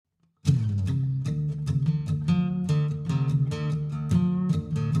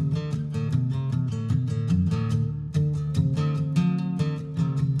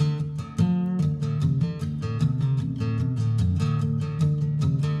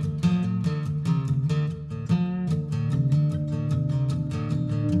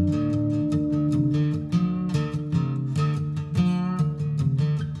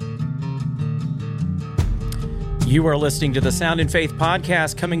You are listening to the Sound in Faith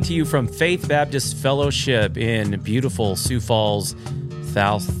podcast, coming to you from Faith Baptist Fellowship in beautiful Sioux Falls,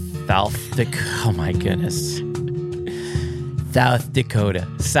 South Dakota. Oh my goodness. South Dakota.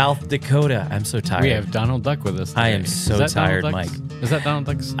 I'm so tired. We have Donald Duck with us today. I am so tired, Mike. Is that Donald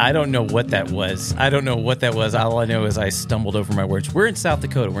Duck's? I don't know what that was. All I know is I stumbled over my words. We're in South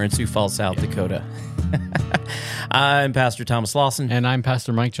Dakota. We're in Sioux Falls, South Dakota. I'm Pastor Thomas Lawson. And I'm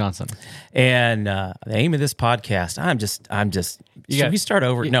Pastor Mike Johnson. And the aim of this podcast, should we start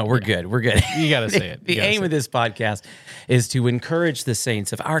over? No, we're good. We're good. You got to say it. The aim of this podcast is to encourage the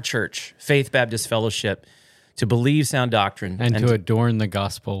saints of our church, Faith Baptist Fellowship, to believe sound doctrine. And to adorn the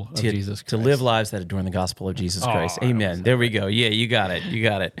gospel of Jesus Christ. To live lives that adorn the gospel of Jesus Christ. Amen. There we go. Yeah, you got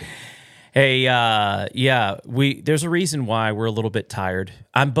it. Hey, there's a reason why we're a little bit tired.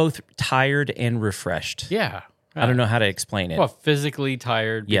 I'm both tired and refreshed. Yeah. I don't know how to explain it. Well, physically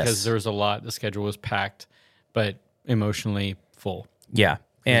tired because Yes. there was a lot. The schedule was packed, but emotionally full. Yeah.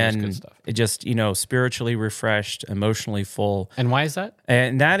 That's good And stuff. it just, spiritually refreshed, emotionally full. And why is that?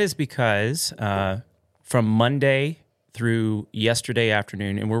 And that is because from Monday through yesterday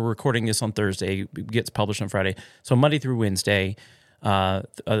afternoon, and we're recording this on Thursday, it gets published on Friday. So Monday through Wednesday,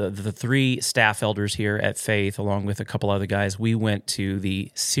 the three staff elders here at Faith, along with a couple other guys, we went to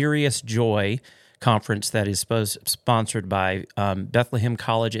the Serious Joy conference that is sponsored by Bethlehem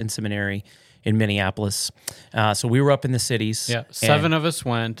College and Seminary in Minneapolis. So we were up in the cities. Yeah. 7 of us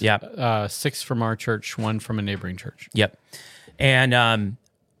went. Yep. 6 from our church, 1 from a neighboring church. Yep. And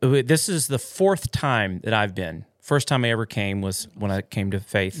this is the 4th time that I've been. First time I ever came was when I came to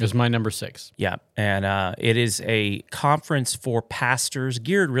Faith. It was my number 6. Yeah. And it is a conference for pastors,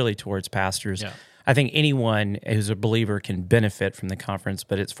 geared really towards pastors. Yeah. I think anyone who's a believer can benefit from the conference,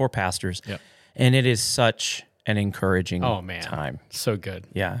 but it's for pastors. Yeah. And it is such an encouraging time. So good.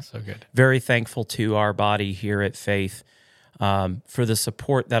 Yeah. So good. Very thankful to our body here at Faith for the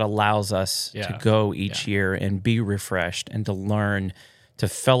support that allows us to go each year and be refreshed and to learn to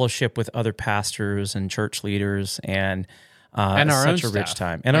fellowship with other pastors and church leaders and our own such a rich staff.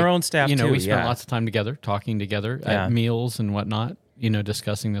 time. And our own staff too. We spent lots of time together, talking together at meals and whatnot,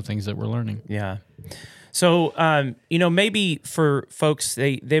 discussing the things that we're learning. Yeah. So, maybe for folks,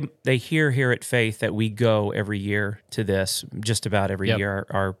 they hear here at Faith that we go every year to this, just about every year.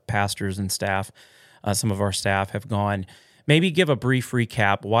 Our pastors and staff, some of our staff have gone. Maybe give a brief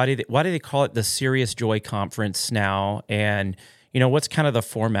recap. Why do they call it the Serious Joy Conference now? And, what's kind of the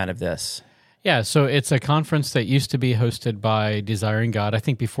format of this? Yeah, so it's a conference that used to be hosted by Desiring God. I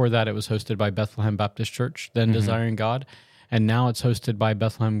think before that it was hosted by Bethlehem Baptist Church, then Desiring God, and now it's hosted by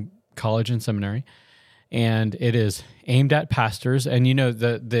Bethlehem College and Seminary. And it is aimed at pastors, and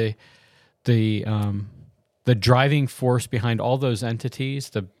the driving force behind all those entities,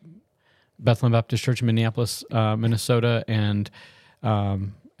 the Bethlehem Baptist Church in Minneapolis, Minnesota, and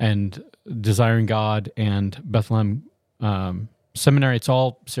Desiring God and Bethlehem Seminary. It's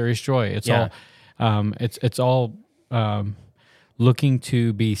all Serious Joy. It's all looking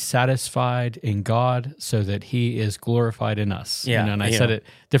to be satisfied in God so that He is glorified in us. Yeah, and I said it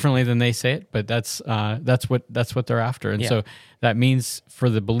differently than they say it, but that's what they're after. And so that means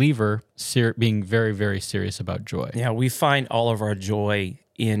for the believer being very, very serious about joy. Yeah, we find all of our joy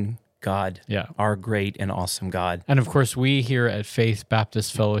in God, our great and awesome God. And of course, we here at Faith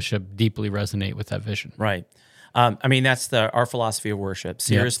Baptist Fellowship deeply resonate with that vision. Right. That's our philosophy of worship,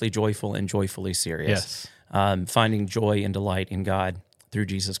 seriously joyful and joyfully serious. Yes. Finding joy and delight in God through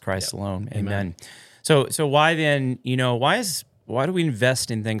Jesus Christ alone. Amen. So why then, why do we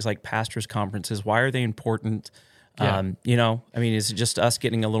invest in things like pastors' conferences? Why are they important? Is it just us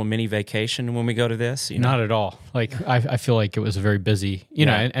getting a little mini vacation when we go to this? Not at all. I feel like it was a very busy,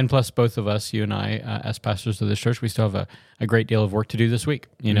 and plus both of us, you and I, as pastors of this church, we still have a great deal of work to do this week,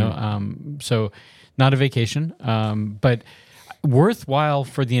 so not a vacation, but worthwhile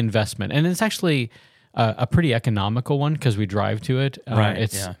for the investment. And it's actually a pretty economical one because we drive to it.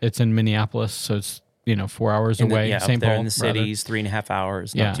 It's in Minneapolis, so it's 4 hours away. St. Paul in the cities, 3.5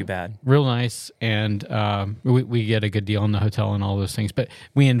 hours. Not too bad. Real nice, and we get a good deal on the hotel and all those things. But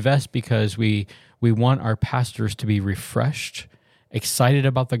we invest because we want our pastors to be refreshed, excited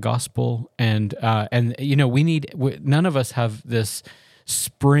about the gospel, and none of us have this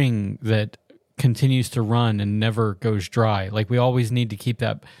spring that continues to run and never goes dry. Like we always need to keep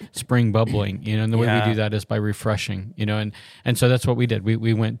that spring bubbling, and the way we do that is by refreshing, and so that's what we did.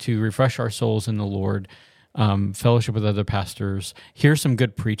 We went to refresh our souls in the Lord, fellowship with other pastors, hear some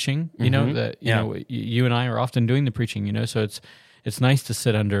good preaching, you and I are often doing the preaching, so it's nice to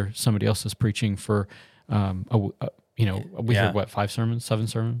sit under somebody else's preaching for we heard what, 5 sermons, 7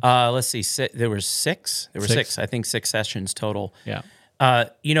 sermons? Let's see. There were six. I think 6 sessions total. Yeah.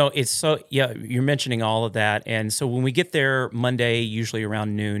 It's so, you're mentioning all of that. And so when we get there Monday, usually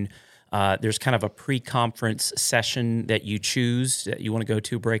around noon, there's kind of a pre-conference session that you choose that you want to go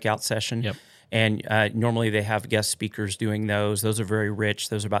to, breakout session. Yep. And normally they have guest speakers doing those. Those are very rich.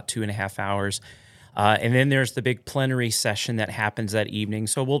 Those are about 2.5 hours. And then there's the big plenary session that happens that evening.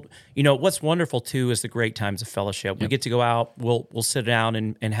 So what's wonderful too is the great times of fellowship. We get to go out, we'll sit down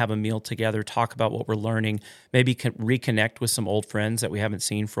and have a meal together, talk about what we're learning, maybe reconnect with some old friends that we haven't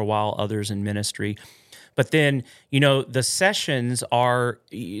seen for a while, others in ministry. But then, the sessions are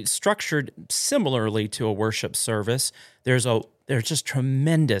structured similarly to a worship service. There's just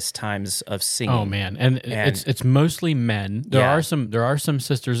tremendous times of singing. Oh man, and it's mostly men. There are some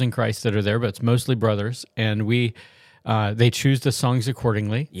sisters in Christ that are there, but it's mostly brothers, and they choose the songs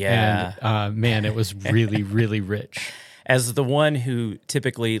accordingly. Yeah, and man, it was really really rich. As the one who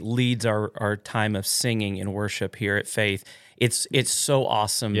typically leads our time of singing and worship here at Faith, it's so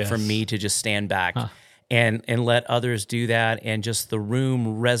awesome for me to just stand back. And let others do that, and just the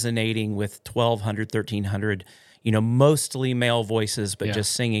room resonating with 1,200, 1,300, mostly male voices, but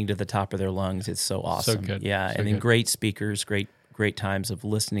just singing to the top of their lungs. It's so awesome. So good. Yeah, so and then good. great speakers, great times of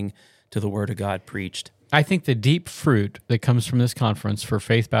listening to the Word of God preached. I think the deep fruit that comes from this conference for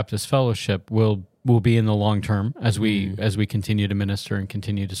Faith Baptist Fellowship will be in the long term as we continue to minister and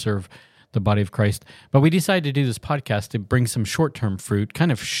continue to serve the body of Christ. But we decided to do this podcast to bring some short-term fruit,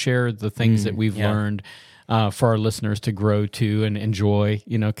 kind of share the things that we've learned for our listeners to grow to and enjoy,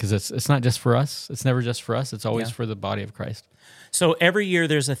 because it's not just for us. It's never just for us. It's always for the body of Christ. So every year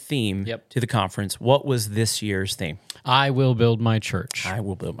there's a theme to the conference. What was this year's theme? I will build my church. I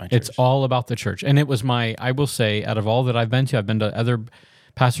will build my church. It's all about the church. And it was I will say, out of all that I've been to other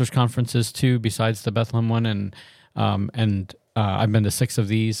pastors' conferences too, besides the Bethlehem one, and I've been to 6 of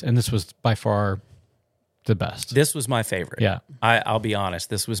these, and this was by far the best. This was my favorite. Yeah. I'll be honest.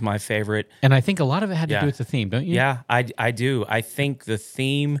 This was my favorite. And I think a lot of it had to do with the theme, don't you? Yeah, I do. I think the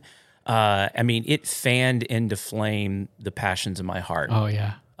theme, it fanned into flame the passions of my heart. Oh,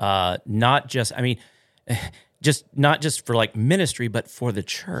 yeah. Not just for like ministry, but for the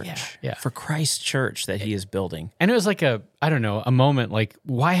church, for Christ's church that he is building. And it was like a moment like,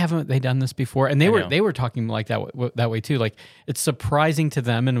 why haven't they done this before? And they were talking like that way too. Like, it's surprising to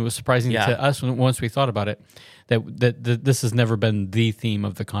them, and it was surprising to us once we thought about it, that this has never been the theme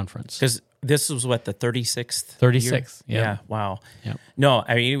of the conference. Because this was what, the 36th? 36th, yeah. Wow. Yeah. No,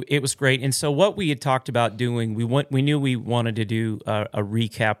 it was great. And so what we had talked about doing, we knew we wanted to do a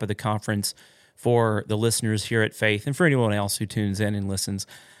recap of the conference for the listeners here at Faith and for anyone else who tunes in and listens.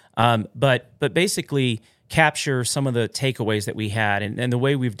 But basically capture some of the takeaways that we had. And the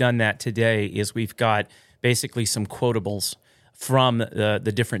way we've done that today is we've got basically some quotables from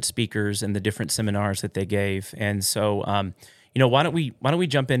the different speakers and the different seminars that they gave. And so, why don't we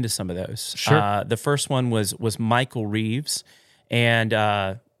jump into some of those? Sure. The first one was Michael Reeves, and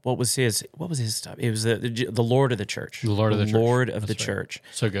what was his stuff? It was the Lord of the Church. The Lord of the Church. Lord of the That's right. Church.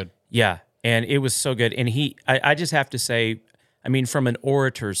 So good. Yeah. And it was so good. And I just have to say, from an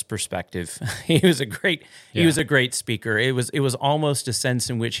orator's perspective, he was a great speaker. It was almost a sense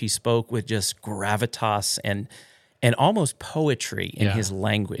in which he spoke with just gravitas and almost poetry in his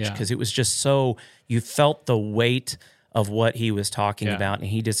language, because it was just so, you felt the weight of what he was talking about, and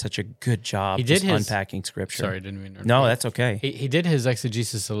he did such a good job unpacking Scripture. Sorry, I didn't mean to. No, that's okay. He did his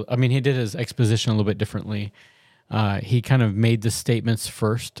exegesis. He did his exposition a little bit differently. He kind of made the statements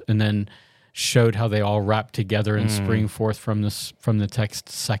first, and then showed how they all wrap together and spring forth from the text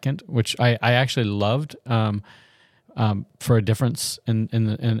second, which I actually loved for a difference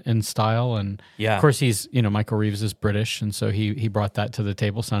in style. And of course, he's Michael Reeves is British, and so he brought that to the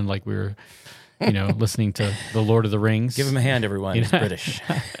table. Sounded like we were listening to the Lord of the Rings. Give him a hand, everyone. He's British.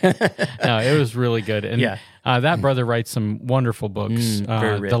 No, it was really good. And that brother writes some wonderful books.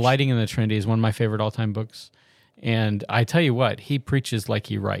 Very rich. The Lighting in the Trinity is one of my favorite all-time books. And I tell you what, he preaches like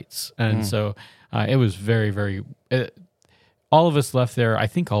he writes. And so it was very, very... all of us left there, I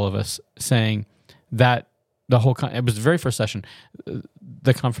think all of us, saying that it was the very first session,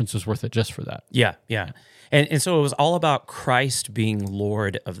 the conference was worth it just for that. Yeah. And so it was all about Christ being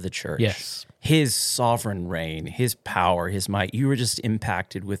Lord of the church. Yes. His sovereign reign, his power, his might. You were just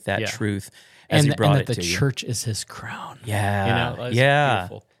impacted with that truth as he brought it to you. And that the church is his crown. Yeah. That's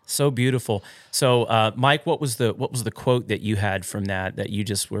beautiful. So beautiful. So, Mike, what was the quote that you had from that you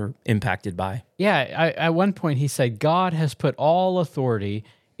just were impacted by? Yeah, at one point he said, God has put all authority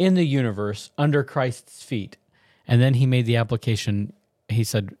in the universe under Christ's feet. And then he made the application. He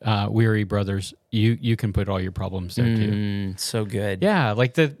said, weary brothers, you can put all your problems there too. So good. Yeah,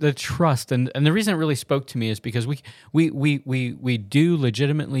 like the trust, and the reason it really spoke to me is because we do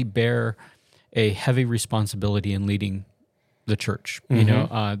legitimately bear a heavy responsibility in leading the church. You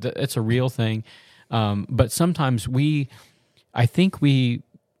know, it's a real thing, but sometimes I think we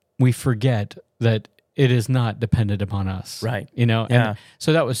forget that it is not dependent upon us. Right. You know, Yeah. and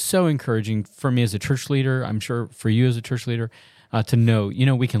so that was so encouraging for me as a church leader. I'm sure for you as a church leader, to know,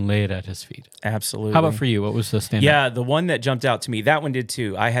 we can lay it at his feet. Absolutely. How about for you? What was the standout? Yeah, the one that jumped out to me, that one did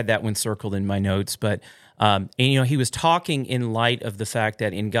too. I had that one circled in my notes, but and he was talking in light of the fact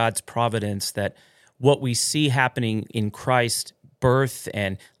that in God's providence, that what we see happening in Christ's birth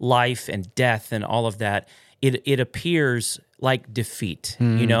and life and death and all of that, it appears like defeat.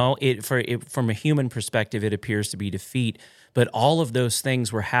 From a human perspective, it appears to be defeat. But all of those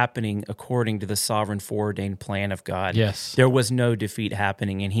things were happening according to the sovereign foreordained plan of God. Yes. There was no defeat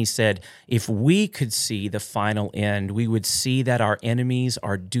happening. And he said, if we could see the final end, we would see that our enemies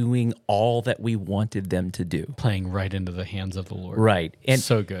are doing all that we wanted them to do. Playing right into the hands of the Lord. Right. And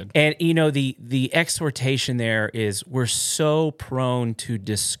so good. And, the exhortation there is we're so prone to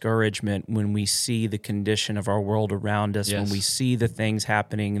discouragement when we see the condition of our world around us, when we see the things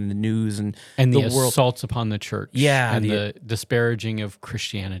happening in the news and the world. Assaults upon the church. Yeah. And the disparaging of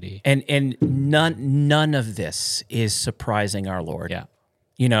Christianity. And none of this is surprising our Lord.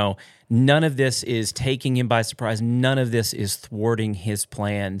 Yeah. None of this is taking him by surprise. None of this is thwarting his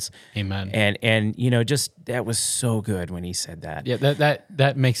plans. Amen. And just that was so good when he said that. Yeah,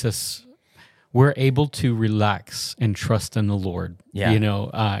 that makes us, we're able to relax and trust in the Lord.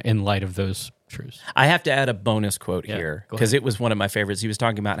 Yeah. In light of those truths. I have to add a bonus quote here because it was one of my favorites. He was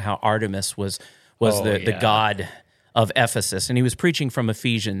talking about how Artemis was the god of Ephesus, and he was preaching from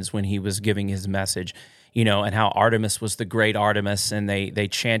Ephesians when he was giving his message, and how Artemis was the great Artemis, and they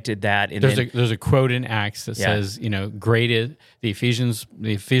chanted that. And there's a quote in Acts that says, great is the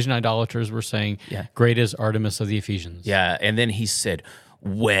Ephesian idolaters were saying, great is Artemis of the Ephesians. Yeah, and then he said,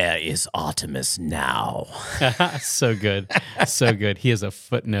 where is Artemis now? So good. So good. He is a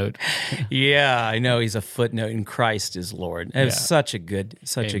footnote. Yeah, I know he's a footnote, and Christ is Lord. It was such a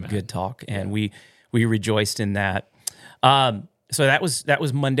good talk, and we rejoiced in that. So that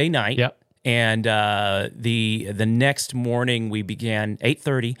was Monday night. Yep. And the next morning we began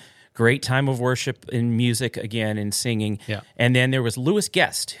 8:30. Great time of worship and music again and singing. Yeah. And then there was Lewis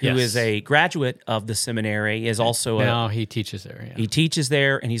Guest, who is a graduate of the seminary, is also now he teaches there. Yeah. He teaches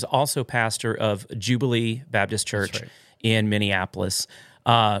there, and he's also pastor of Jubilee Baptist Church in Minneapolis.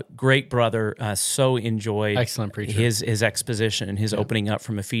 Great brother. So enjoyed excellent preacher. His exposition and his opening up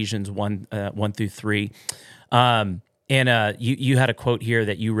from Ephesians 1-3. And you had a quote here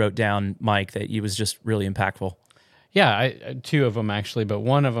that you wrote down, Mike, that was just really impactful. Yeah, two of them actually, but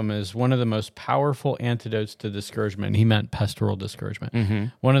one of them is one of the most powerful antidotes to discouragement. And he meant pastoral discouragement. Mm-hmm.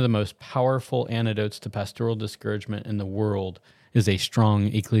 One of the most powerful antidotes to pastoral discouragement in the world is a strong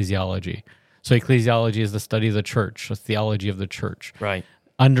ecclesiology. So ecclesiology is the study of the church, the theology of the church. Right.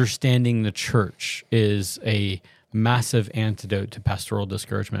 Understanding the church is a massive antidote to pastoral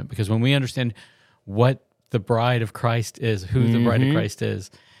discouragement, because when we understand what the bride of Christ is, who the bride of Christ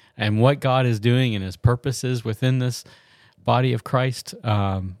is, and what God is doing and his purposes within this body of Christ,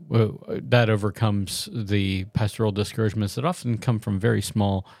 that overcomes the pastoral discouragements that often come from very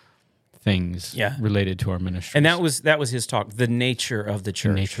small things related to our ministry. And that was his talk, the nature of the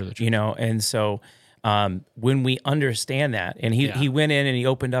church. The nature of the church. And so when we understand that, and he went in and he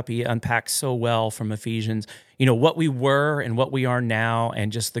opened up, he unpacked so well from Ephesians, what we were and what we are now,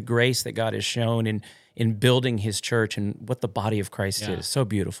 and just the grace that God has shown in building his church and what the body of Christ is. So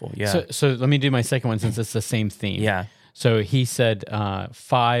beautiful. Yeah. So let me do my second one, since it's the same theme. Yeah. So he said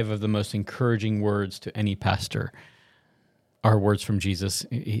 5 of the most encouraging words to any pastor are words from Jesus.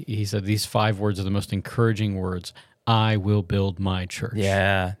 He said these 5 words are the most encouraging words. I will build my church.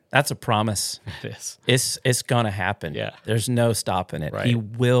 Yeah, that's a promise. It is. It's going to happen. Yeah. There's no stopping it. Right. He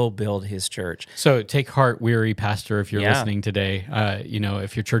will build his church. So take heart, weary pastor, if you're listening today.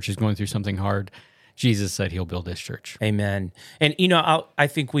 If your church is going through something hard, Jesus said he'll build his church. Amen. And, I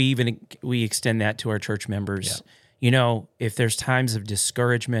think we extend that to our church members. Yeah. If there's times of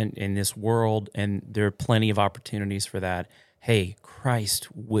discouragement in this world, and there are plenty of opportunities for that, hey, Christ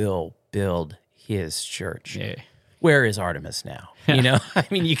will build his church. Yeah. Where is Artemis now? You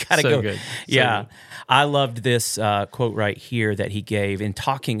got to go. Good. Good. I loved this quote right here that he gave in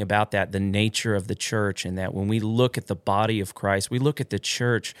talking about that, the nature of the church, and that when we look at the body of Christ, we look at the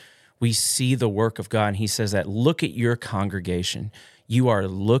church, we see the work of God. And he says that, look at your congregation. You are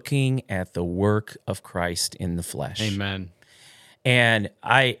looking at the work of Christ in the flesh. Amen. And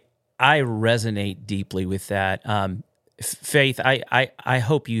I resonate deeply with that. Faith, I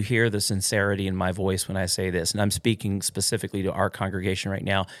hope you hear the sincerity in my voice when I say this, and I'm speaking specifically to our congregation right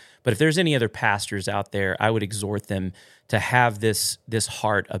now. But if there's any other pastors out there, I would exhort them to have this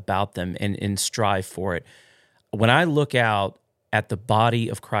heart about them and strive for it. When I look out at the body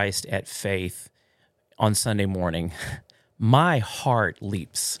of Christ at Faith on Sunday morning, my heart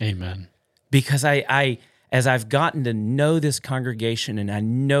leaps. Amen. Because as I've gotten to know this congregation and I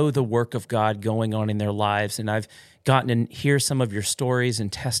know the work of God going on in their lives, and I've gotten to hear some of your stories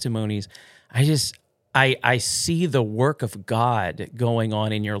and testimonies, I see the work of God going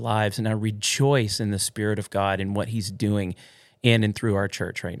on in your lives, and I rejoice in the Spirit of God and what He's doing in and through our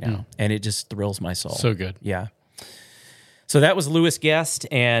church right now. And it just thrills my soul. So good. Yeah. So that was Lewis Guest,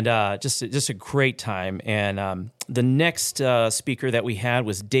 and just a great time. And the next speaker that we had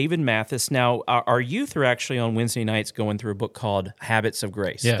was David Mathis. Now, our youth are actually on Wednesday nights going through a book called Habits of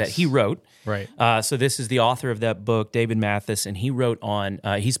Grace that he wrote. Right. So this is the author of that book, David Mathis, and he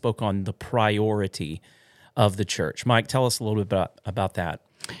spoke on the priority of the church. Mike, tell us a little bit about that.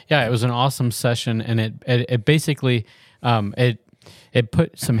 Yeah, it was an awesome session, and it basically it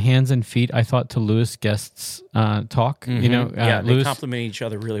put some hands and feet, I thought, to Lewis Guest's talk. Mm-hmm. They Lewis, complement each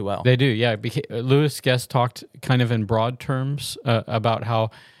other really well. They do, yeah. Lewis Guest talked kind of in broad terms about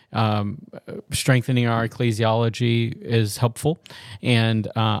how strengthening our ecclesiology is helpful, and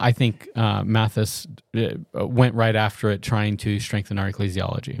I think Mathis went right after it, trying to strengthen our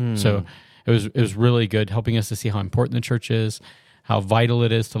ecclesiology. So it was really good, helping us to see how important the church is, how vital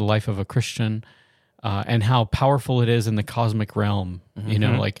it is to the life of a Christian. And how powerful it is in the cosmic realm,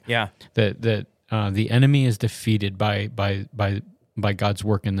 that the enemy is defeated by God's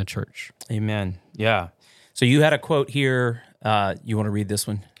work in the church. Amen. Yeah. So you had a quote here. You want to read this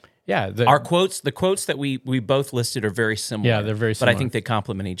one? Yeah. The quotes that we both listed are very similar. Yeah, they're very similar. But I think they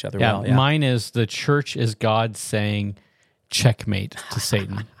complement each other well. Yeah. Mine is the church is God saying checkmate to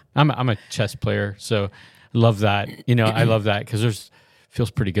Satan. I'm a chess player, so love that. I love that because feels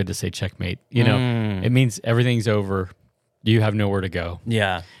pretty good to say checkmate. It means everything's over. You have nowhere to go.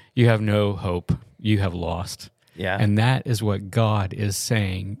 Yeah. You have no hope. You have lost. Yeah. And that is what God is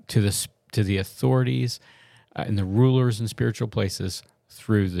saying to the authorities and the rulers in spiritual places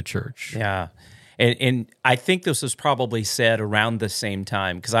through the church. Yeah. And I think this was probably said around the same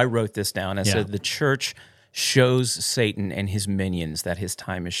time, because I wrote this down. I said the church shows Satan and his minions that his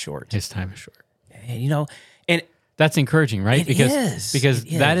time is short. His time is short. And that's encouraging, right? Because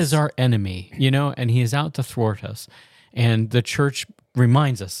that is our enemy, and he is out to thwart us. And the church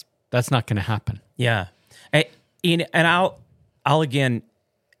reminds us that's not going to happen. Yeah. And I'll again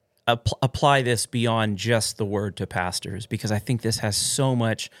apply this beyond just the word to pastors, because I think this has so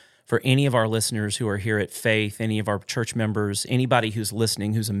much for any of our listeners who are here at Faith, any of our church members, anybody who's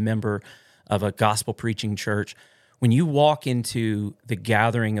listening, who's a member of a gospel preaching church. When you walk into the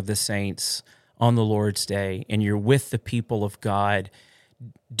gathering of the saints on the Lord's Day, and you're with the people of God,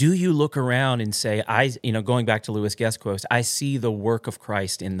 do you look around and say, going back to Lewis Guest quotes, I see the work of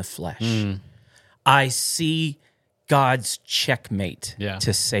Christ in the flesh. I see God's checkmate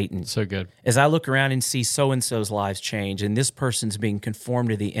to Satan. So good. As I look around and see so-and-so's lives change, and this person's being conformed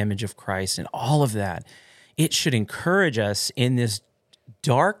to the image of Christ, and all of that, it should encourage us in this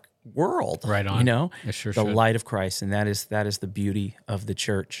dark world. Right on. It sure the should. light of Christ, and that is the beauty of the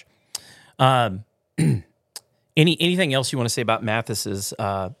church. Anything else you want to say about Mathis's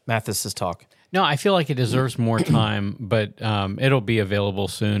talk? No, I feel like it deserves more time, but it'll be available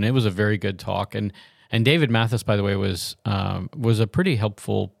soon. It was a very good talk, and David Mathis, by the way, was a pretty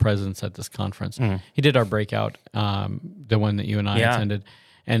helpful presence at this conference. He did our breakout, the one that you and I attended,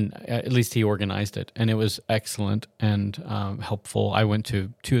 and at least he organized it, and it was excellent and helpful. I went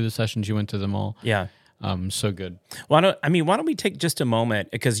to 2 of the sessions. You went to them all. Yeah. So good. Why don't we take just a moment,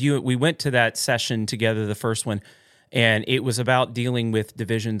 because we went to that session together, the first one, and it was about dealing with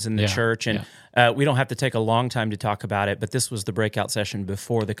divisions in the church, and we don't have to take a long time to talk about it, but this was the breakout session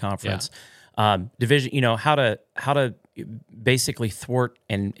before the conference. Division, how to basically thwart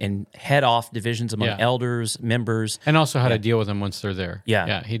and head off divisions among elders, members, and also how to deal with them once they're there.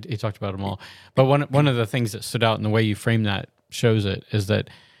 Yeah. He talked about them all. But one of the things that stood out in the way you frame that shows it is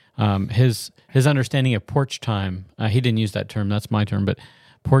that his understanding of porch time, he didn't use that term, that's my term, but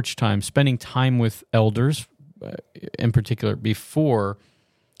porch time, spending time with elders in particular before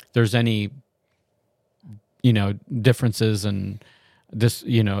there's any, differences and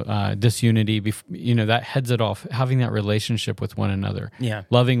disunity, that heads it off, having that relationship with one another,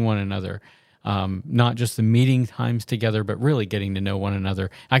 loving one another, not just the meeting times together, but really getting to know one another.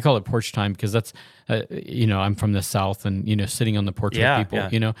 I call it porch time because that's, I'm from the South, and sitting on the porch with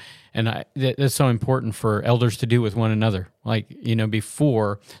people, and that's so important for elders to do with one another. Like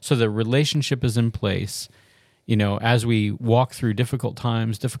before, so the relationship is in place. As we walk through difficult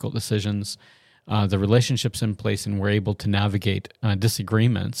times, difficult decisions, the relationship's in place, and we're able to navigate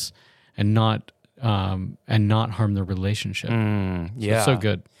disagreements and not harm the relationship. Yeah, so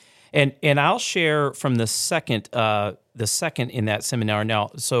good. And I'll share from the second in that seminar. Now,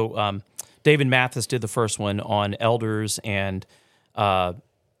 so David Mathis did the first one on elders and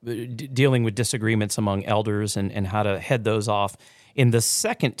dealing with disagreements among elders and how to head those off. In the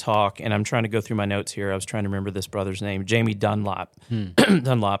second talk, and I'm trying to go through my notes here, I was trying to remember this brother's name, Jamie Dunlop.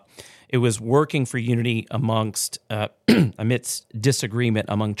 Dunlop. It was working for unity amidst disagreement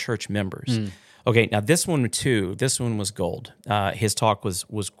among church members. Okay, now this one was gold. His talk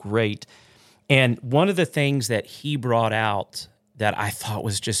was great. And one of the things that he brought out that I thought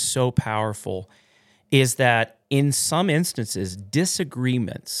was just so powerful is that in some instances,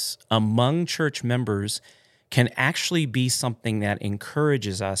 disagreements among church members can actually be something that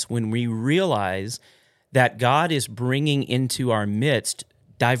encourages us when we realize that God is bringing into our midst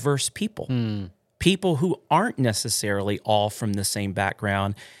diverse people, people who aren't necessarily all from the same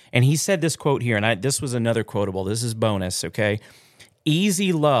background. And he said this quote here, and this was another quotable. This is bonus, okay?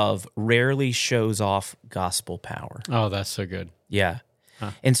 Easy love rarely shows off gospel power. Oh, that's so good. Yeah.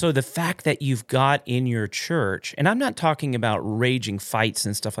 And so the fact that you've got in your church, and I'm not talking about raging fights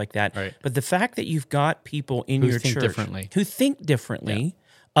and stuff like that, right, but the fact that you've got people in your church who think differently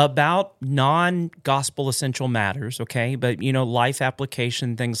about non-gospel essential matters, okay, but life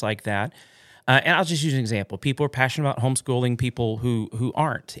application, things like that. And I'll just use an example. People are passionate about homeschooling, people who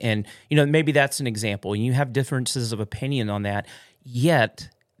aren't. And maybe that's an example. And you have differences of opinion on that, yet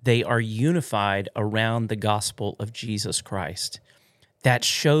they are unified around the gospel of Jesus Christ. That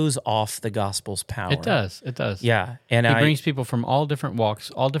shows off the gospel's power. It does. Yeah. And it brings people from all different walks,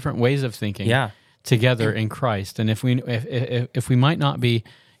 all different ways of thinking together in Christ. And if we might not be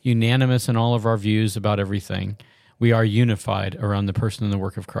unanimous in all of our views about everything, we are unified around the person and the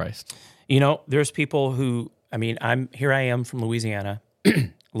work of Christ. There's people who, I am from Louisiana,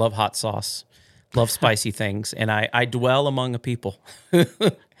 love hot sauce, love spicy things, and I dwell among a people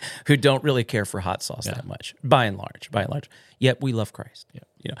who don't really care for hot sauce that much, by and large. Yet we love Christ.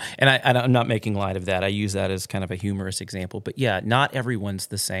 Yeah. And I'm not making light of that. I use that as kind of a humorous example. But not everyone's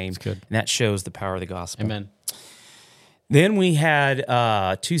the same. That's good. And that shows the power of the gospel. Amen. Then we had,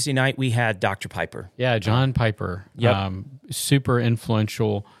 Tuesday night, we had Dr. Piper. Yeah, John Piper. Yep. Super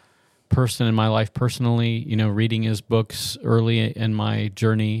influential person in my life personally, reading his books early in my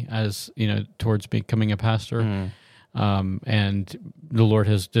journey as, towards becoming a pastor. And the Lord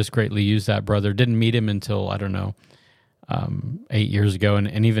has just greatly used that brother. Didn't meet him until, 8 years ago.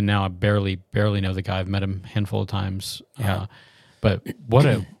 And even now I barely know the guy. I've met him a handful of times. But what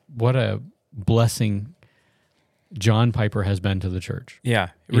a blessing John Piper has been to the church. Yeah,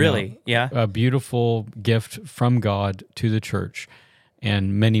 really. A beautiful gift from God to the church.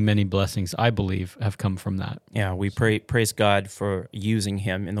 And many, many blessings, I believe, have come from that. Yeah, we praise God for using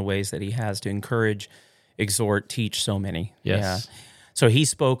him in the ways that he has to encourage, exhort, teach so many. Yes. Yeah. So he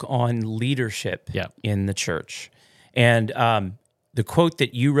spoke on leadership in the church. And the quote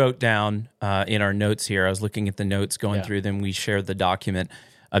that you wrote down in our notes here, I was looking at the notes, going through them. We shared the document.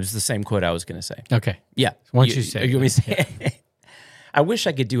 It was the same quote I was going to say. Okay. Yeah. Once you say it. I wish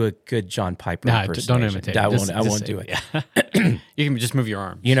I could do a good John Piper impersonation. Don't imitate. I won't do it. Yeah. You can just move your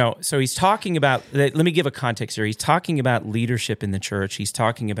arm. So he's talking about, let me give a context here. He's talking about leadership in the church. He's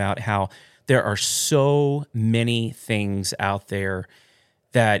talking about how there are so many things out there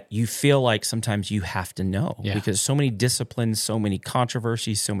that you feel like sometimes you have to know because so many disciplines, so many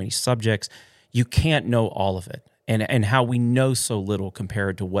controversies, so many subjects, you can't know all of it. And how we know so little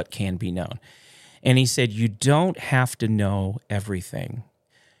compared to what can be known. And he said, you don't have to know everything.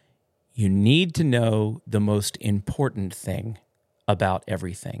 You need to know the most important thing about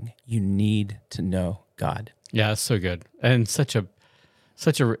everything. You need to know God. Yeah, that's so good. And such a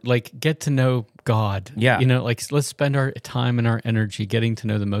get to know God. Yeah. Let's spend our time and our energy getting to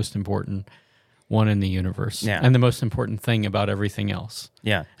know the most important one in the universe and the most important thing about everything else.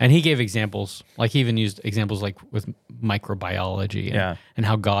 Yeah. And he gave examples, he even used examples with microbiology and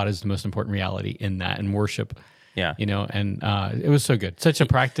how God is the most important reality in that and worship. Yeah. And it was so good. Such a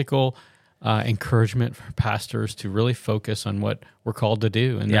practical encouragement for pastors to really focus on what we're called to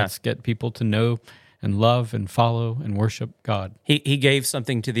do, and that's get people to know and love and follow and worship God. He gave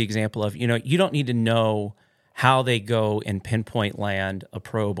something to the example of, you don't need to know how they go and pinpoint land a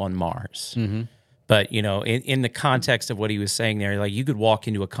probe on Mars. But, in the context of what he was saying there, like you could walk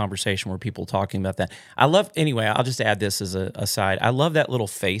into a conversation where people are talking about that. Anyway, I'll just add this as a aside. I love that little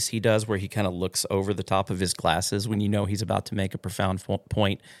face he does where he kind of looks over the top of his glasses when he's about to make a profound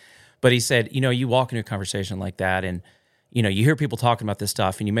point. But he said, you walk into a conversation like that and, you hear people talking about this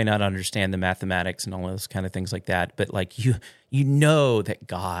stuff and you may not understand the mathematics and all those kind of things like that. But like you know that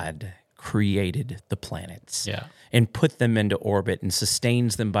God created the planets and put them into orbit and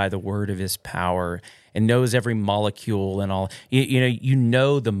sustains them by the word of his power and knows every molecule and all. You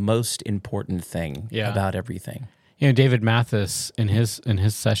know the most important thing about everything. David Mathis in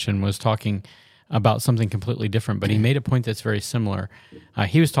his session was talking about something completely different, but he made a point that's very similar.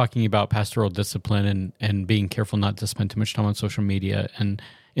 He was talking about pastoral discipline and being careful not to spend too much time on social media and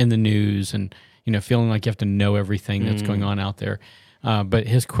in the news and feeling like you have to know everything that's going on out there. But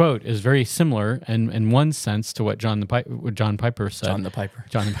his quote is very similar in one sense to what John Piper said.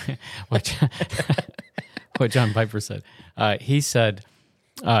 What John Piper said. He said,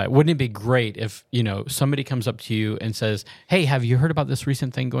 wouldn't it be great if, somebody comes up to you and says, hey, have you heard about this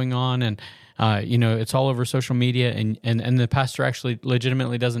recent thing going on? And, it's all over social media and the pastor actually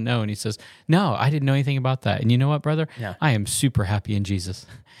legitimately doesn't know. And he says, no, I didn't know anything about that. And you know what, brother? Yeah. I am super happy in Jesus.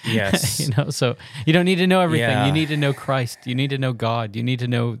 Yes. So you don't need to know everything. Yeah. You need to know Christ. You need to know God. You need to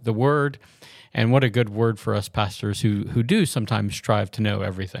know the Word. And what a good word for us pastors who do sometimes strive to know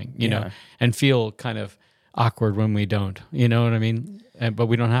everything, you know, and feel kind of awkward when we don't. You know what I mean? But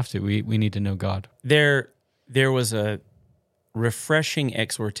we don't have to. We need to know God. There was a refreshing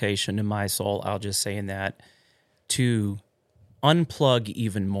exhortation to my soul, I'll just say in that, to unplug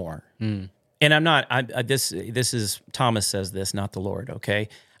even more. And I'm not, this is, Thomas says this, not the Lord, okay?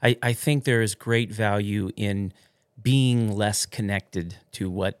 I think there is great value in being less connected to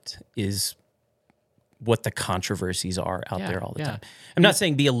what the controversies are out there all the time. I'm not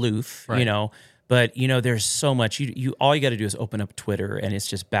saying be aloof, but there's so much. You all you got to do is open up Twitter, and it's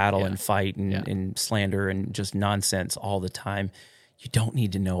just battle and fight and slander and just nonsense all the time. You don't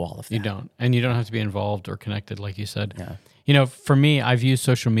need to know all of that. You don't, and you don't have to be involved or connected, like you said. Yeah. For me, I've used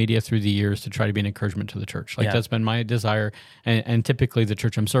social media through the years to try to be an encouragement to the church. That's been my desire, and typically the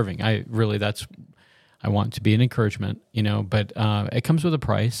church I'm serving. I want to be an encouragement, but it comes with a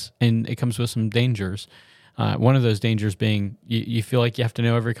price, and it comes with some dangers. One of those dangers being you feel like you have to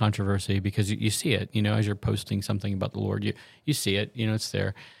know every controversy because you see it, as you're posting something about the Lord, you see it, it's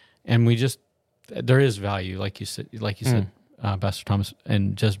there. And there is value, like you said, Pastor Thomas,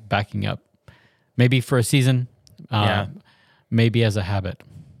 and just backing up, maybe for a season, maybe as a habit.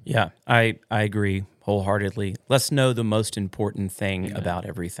 Yeah, I agree wholeheartedly. Let's know the most important thing about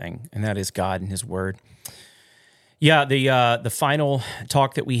everything, and that is God and His Word. Yeah, the final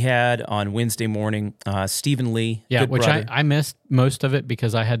talk that we had on Wednesday morning, Stephen Lee, which I missed most of it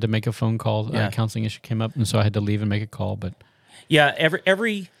because I had to make a phone call. A counseling issue came up, and so I had to leave and make a call. But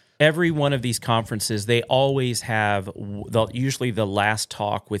every one of these conferences, they always have usually the last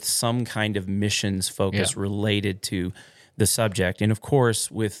talk with some kind of missions focus related to the subject, and of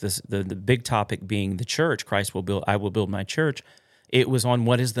course, with the big topic being the church, I will build my church. It was on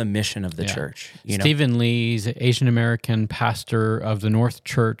what is the mission of the church. Stephen Lee's Asian American pastor of the North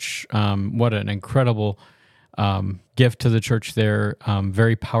Church. What an incredible gift to the church there.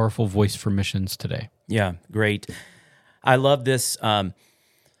 Very powerful voice for missions today. Yeah, great. I love this. I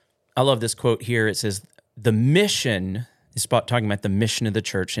love this quote here. It says, "The mission is talking about the mission of the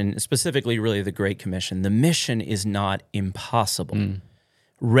church, and specifically, really, the Great Commission. The mission is not impossible.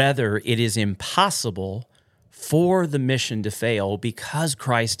 Rather, it is impossible for the mission to fail because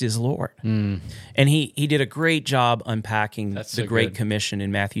Christ is Lord." And he did a great job unpacking the Great Commission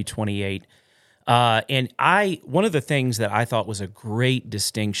in Matthew 28. And one of the things that I thought was a great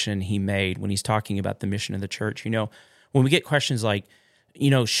distinction he made when he's talking about the mission of the church, when we get questions like,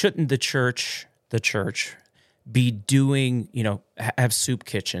 shouldn't the church be doing, have soup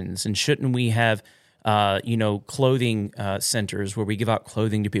kitchens, and shouldn't we have clothing centers where we give out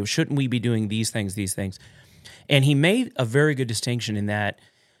clothing to people? Shouldn't we be doing these things? And he made a very good distinction in that,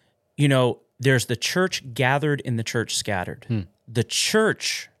 there's the church gathered and the church scattered. The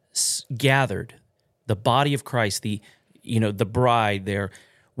church gathered, the body of Christ, the bride there,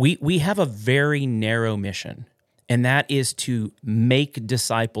 we have a very narrow mission, and that is to make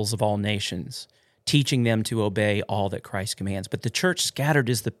disciples of all nations, teaching them to obey all that Christ commands. But the church scattered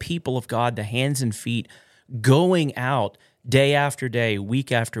is the people of God, the hands and feet, going out day after day,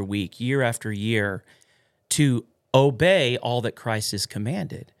 week after week, year after year, to obey all that Christ has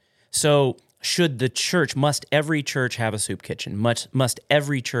commanded. So must every church have a soup kitchen? Must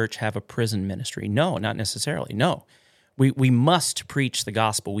every church have a prison ministry? No, not necessarily. No. We must preach the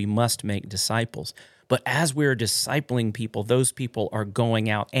gospel. We must make disciples. But as we're discipling people, those people are going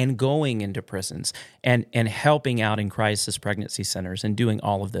out and going into prisons and helping out in crisis pregnancy centers and doing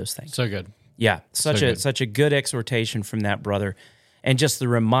all of those things. So good. Yeah, such a good exhortation from that brother. And just the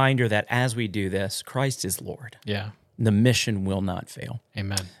reminder that as we do this, Christ is Lord. Yeah. The mission will not fail.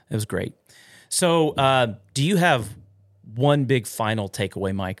 Amen. It was great. So do you have one big final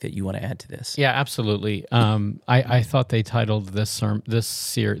takeaway, Mike, that you want to add to this? Yeah, absolutely. I thought they titled this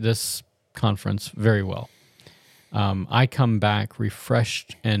conference very well. I come back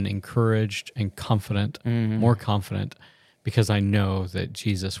refreshed and encouraged and confident, more confident, because I know that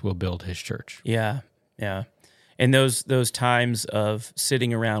Jesus will build his church. Yeah, yeah. And those times of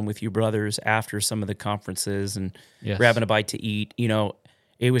sitting around with you brothers after some of the conferences and grabbing a bite to eat,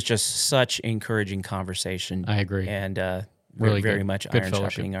 it was just such encouraging conversation. I agree. And really very good. much Good iron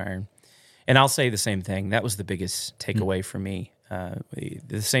fellowship. sharpening iron. And I'll say the same thing. That was the biggest takeaway for me.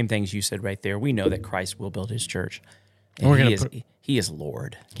 The same things you said right there. We know that Christ will build his church. And we're he is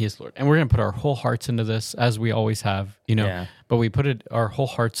Lord. He is Lord. And we're going to put our whole hearts into this, as we always have, but we put our whole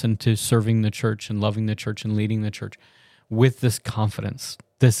hearts into serving the church and loving the church and leading the church with this confidence.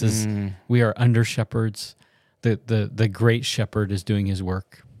 This is, we are under shepherds. The great shepherd is doing his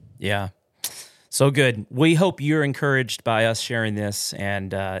work. Yeah. So good. We hope you're encouraged by us sharing this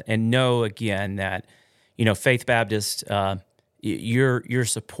and know again that, Faith Baptist, your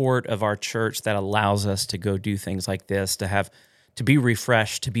support of our church that allows us to go do things like this, to be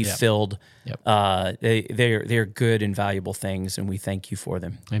refreshed, to be filled. Yep. They're good and valuable things, and we thank you for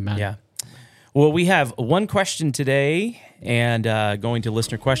them. Amen. Yeah. Well, we have one question today, and going to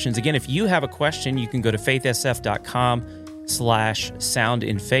listener questions. Again, if you have a question, you can go to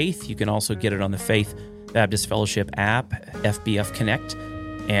faithsf.com/soundinfaith. You can also get it on the Faith Baptist Fellowship app, FBF Connect,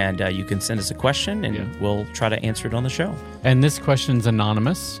 and you can send us a question, and we'll try to answer it on the show. And this question's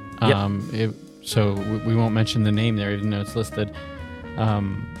anonymous, Yep. So we won't mention the name there, even though it's listed.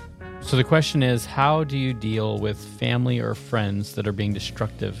 So the question is, how do you deal with family or friends that are being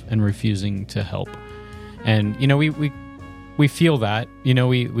destructive and refusing to help? And, we feel that,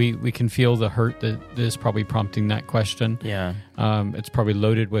 we can feel the hurt that is probably prompting that question. Yeah. It's probably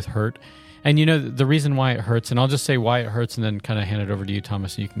loaded with hurt. And, the reason why it hurts, and I'll just say why it hurts and then kind of hand it over to you,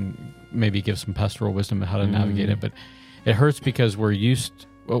 Thomas, so you can maybe give some pastoral wisdom on how to navigate it. But it hurts because we're used,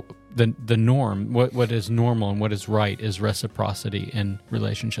 the norm, what is normal and what is right is reciprocity in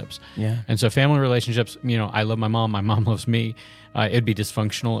relationships. Yeah. And so family relationships, I love my mom loves me. It'd be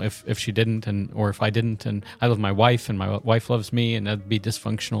dysfunctional if she didn't, or if I didn't. And I love my wife, and my wife loves me, and that'd be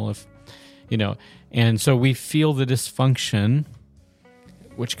dysfunctional if, And so we feel the dysfunction,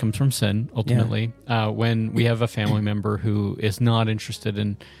 which comes from sin, ultimately, when we have a family member who is not interested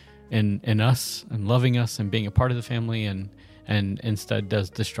in us and loving us and being a part of the family and instead does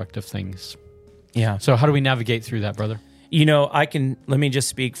destructive things. Yeah. So how do we navigate through that, brother? Let me just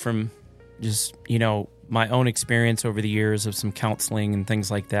speak from my own experience over the years of some counseling and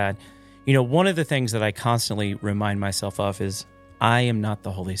things like that. One of the things that I constantly remind myself of is I am not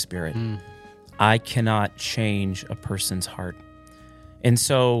the Holy Spirit. I cannot change a person's heart. And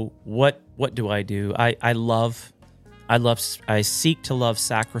so what do? I seek to love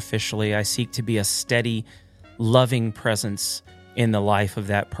sacrificially. I seek to be a steady, loving presence in the life of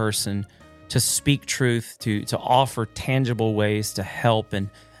that person, to speak truth, to offer tangible ways to help and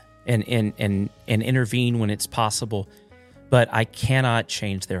intervene when it's possible. But I cannot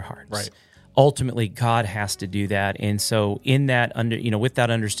change their hearts. Right. Ultimately, God has to do that. And so in that with that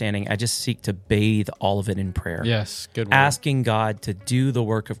understanding, I just seek to bathe all of it in prayer. Yes, good word. Asking God to do the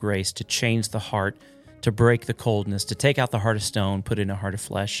work of grace, to change the heart, to break the coldness, to take out the heart of stone, put in a heart of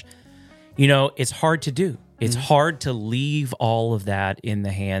flesh. It's hard to do. It's hard to leave all of that in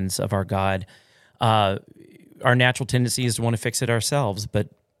the hands of our God. Our natural tendency is to want to fix it ourselves, but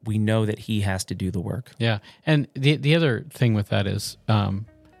we know that He has to do the work. Yeah. And the other thing with that is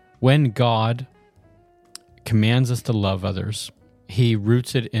when God commands us to love others, He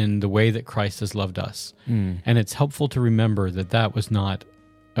roots it in the way that Christ has loved us. And it's helpful to remember that was not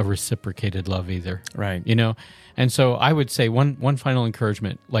a reciprocated love either. Right. And so I would say one final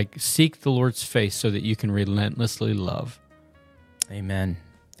encouragement, seek the Lord's face so that you can relentlessly love. Amen.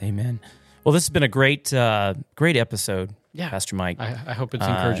 Well, this has been a great episode, Pastor Mike. I hope it's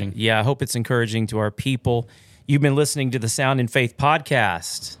encouraging. I hope it's encouraging to our people. You've been listening to the Sound in Faith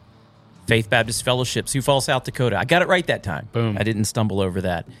podcast, Faith Baptist Fellowship, Sioux Falls, South Dakota. I got it right that time. Boom. I didn't stumble over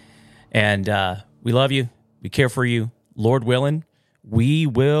that. And we love you. We care for you. Lord willing, we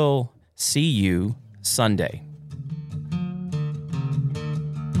will See you Sunday.